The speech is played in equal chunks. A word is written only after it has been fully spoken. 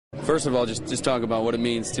First of all, just talk about what it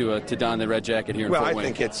means to don the red jacket here in Fort Wayne. Well,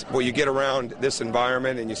 I think it's, you get around this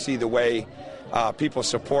environment and you see the way people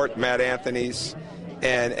support Matt Anthony's,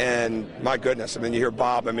 and my goodness, I mean, you hear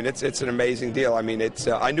Bob, I mean, it's an amazing deal. I mean,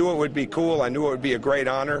 I knew it would be cool, I knew it would be a great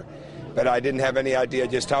honor, but I didn't have any idea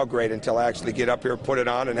just how great until I actually get up here, put it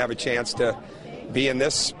on, and have a chance to be in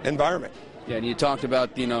this environment. Yeah, and you talked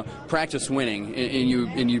about, practice winning, and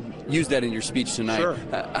you used that in your speech tonight. Sure.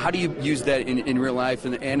 How do you use that in real life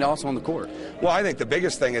and also on the court? Well, I think the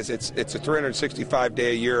biggest thing is it's a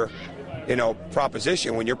 365-day-a-year,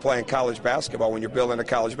 proposition when you're playing college basketball, when you're building a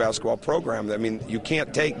college basketball program. I mean, you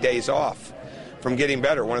can't take days off from getting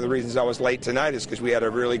better. One of the reasons I was late tonight is because we had a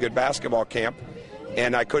really good basketball camp,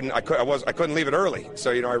 and I couldn't leave it early.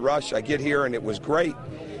 So, I rush, I get here, and it was great.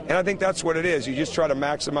 And I think that's what it is. You just try to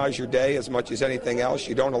maximize your day as much as anything else.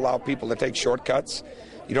 You don't allow people to take shortcuts.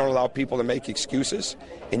 You don't allow people to make excuses.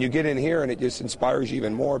 And you get in here, and it just inspires you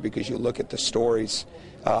even more because you look at the stories.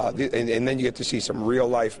 And then you get to see some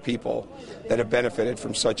real-life people that have benefited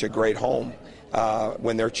from such a great home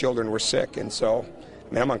when their children were sick. And so,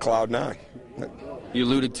 I'm on cloud nine. You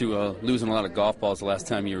alluded to losing a lot of golf balls the last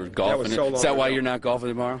time you were golfing. Is that why you're not golfing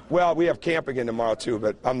tomorrow? Well, we have camp again tomorrow, too,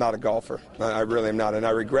 but I'm not a golfer. I really am not, and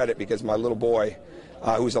I regret it because my little boy,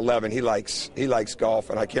 who's 11, he likes golf,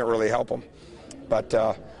 and I can't really help him. But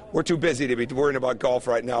we're too busy to be worrying about golf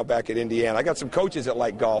right now back at Indiana. I got some coaches that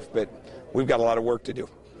like golf, but we've got a lot of work to do.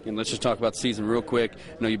 And let's just talk about the season real quick. I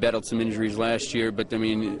know you battled some injuries last year, but,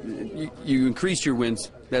 you increased your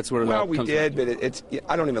wins. That's what it all comes we did, but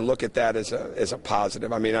I don't even look at that as a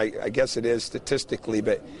positive. I mean, I guess it is statistically,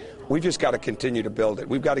 but we've just got to continue to build it.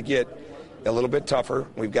 We've got to get a little bit tougher.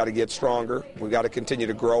 We've got to get stronger. We've got to continue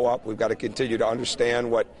to grow up. We've got to continue to understand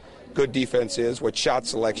what good defense is, what shot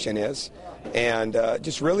selection is, and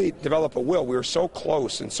just really develop a will. We were so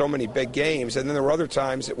close in so many big games, and then there were other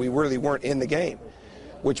times that we really weren't in the game,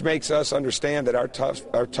 which makes us understand that our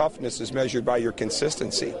toughness is measured by your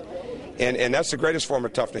consistency. And that's the greatest form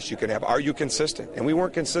of toughness you can have. Are you consistent? And we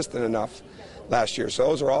weren't consistent enough last year. So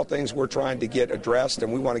those are all things we're trying to get addressed,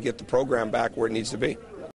 and we want to get the program back where it needs to be.